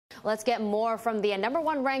Let's get more from the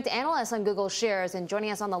 #1 ranked analyst on Google shares. And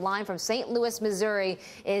joining us on the line from St. Louis, Missouri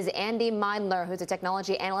is Andy Miedler, who's a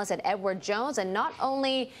technology analyst at Edward Jones. And not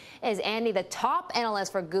only is Andy the top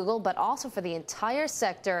analyst for Google, but also for the entire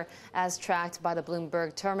sector as tracked by the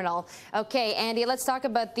Bloomberg terminal. Okay, Andy, let's talk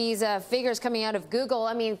about these figures coming out of Google.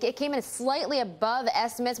 I mean, it came in slightly above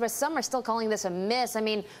estimates, but some are still calling this a miss. I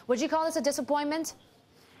mean, would you call this a disappointment?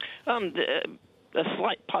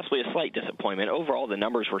 Possibly a slight disappointment. Overall, the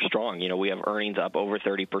numbers were strong. We have earnings up over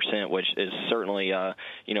 30%, which is certainly,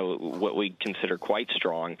 what we consider quite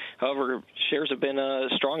strong. However, shares have been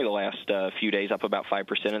strong in the last few days, up about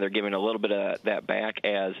 5%, and they're giving a little bit of that back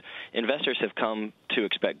as investors have come to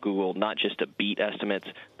expect Google not just to beat estimates,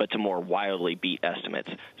 but to more wildly beat estimates.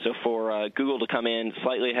 So for Google to come in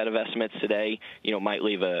slightly ahead of estimates today, might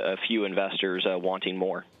leave a few investors wanting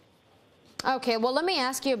more. Okay, well, let me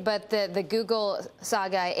ask you about the Google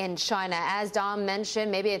saga in China. As Dom mentioned,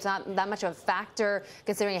 maybe it's not that much of a factor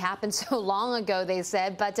considering it happened so long ago, they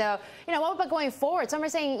said. But, what about going forward? Some are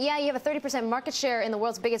saying, yeah, you have a 30% market share in the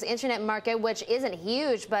world's biggest internet market, which isn't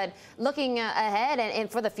huge. But looking ahead and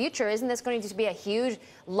for the future, isn't this going to be a huge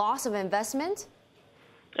loss of investment?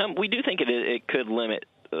 We do think it could limit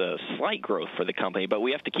slight growth for the company, but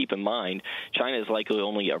we have to keep in mind China is likely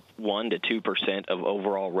only a 1 to 2% of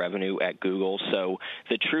overall revenue at Google. So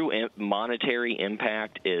the true monetary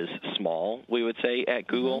impact is small, we would say, at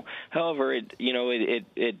Google. However,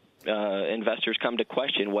 investors come to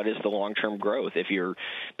question what is the long-term growth if you're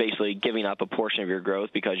basically giving up a portion of your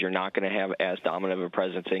growth because you're not going to have as dominant of a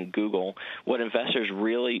presence in Google. What investors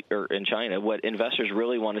really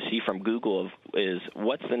want to see from Google is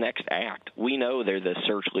what's the next act. We know they're the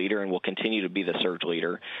search leader and will continue to be the search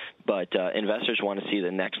leader, but investors want to see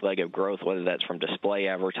the next leg of growth, whether that's from display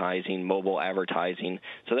advertising, mobile advertising.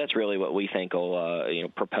 So that's really what we think will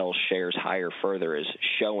propel shares higher further, is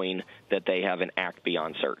showing that they have an act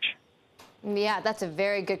beyond search. Yeah, that's a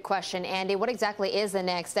very good question, Andy. What exactly is the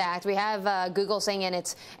next act? We have Google saying in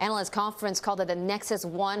its analyst conference call that the Nexus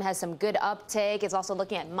 1 has some good uptake. It's also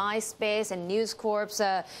looking at MySpace and News Corp's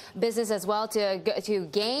business as well to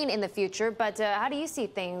gain in the future. But how do you see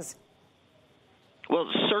things? Well,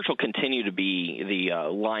 search will continue to be the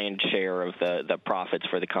lion's share of the profits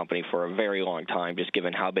for the company for a very long time, just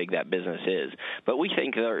given how big that business is. But we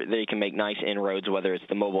think they can make nice inroads, whether it's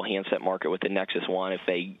the mobile handset market with the Nexus 1, if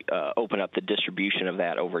they open up the distribution of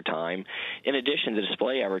that over time. In addition, the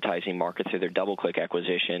display advertising market through their DoubleClick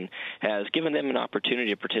acquisition has given them an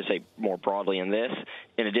opportunity to participate more broadly in this.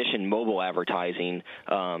 In addition, mobile advertising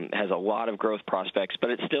has a lot of growth prospects,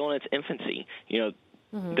 but it's still in its infancy.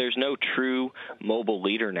 There's no true mobile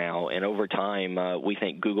leader now, and over time, we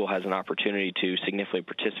think Google has an opportunity to significantly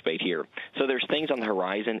participate here. So there's things on the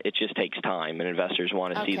horizon. It just takes time, and investors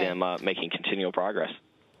want to see them making continual progress.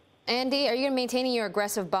 Andy, are you maintaining your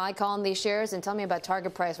aggressive buy call on these shares? And tell me about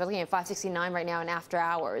target price. We're looking at 569 right now in after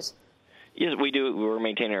hours. Yes, we do. We're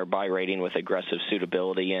maintaining our buy rating with aggressive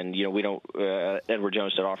suitability, and we don't. Edward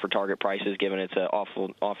Jones doesn't offer target prices, given it's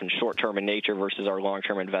often short-term in nature versus our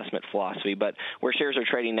long-term investment philosophy. But where shares are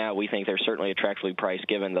trading now, we think they're certainly attractively priced,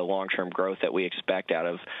 given the long-term growth that we expect out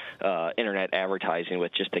of internet advertising,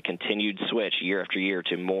 with just a continued switch year after year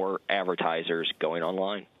to more advertisers going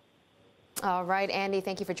online. All right, Andy,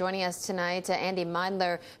 thank you for joining us tonight. Andy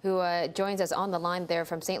Miedler, who joins us on the line there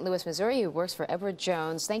from St. Louis, Missouri, who works for Edward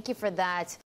Jones. Thank you for that.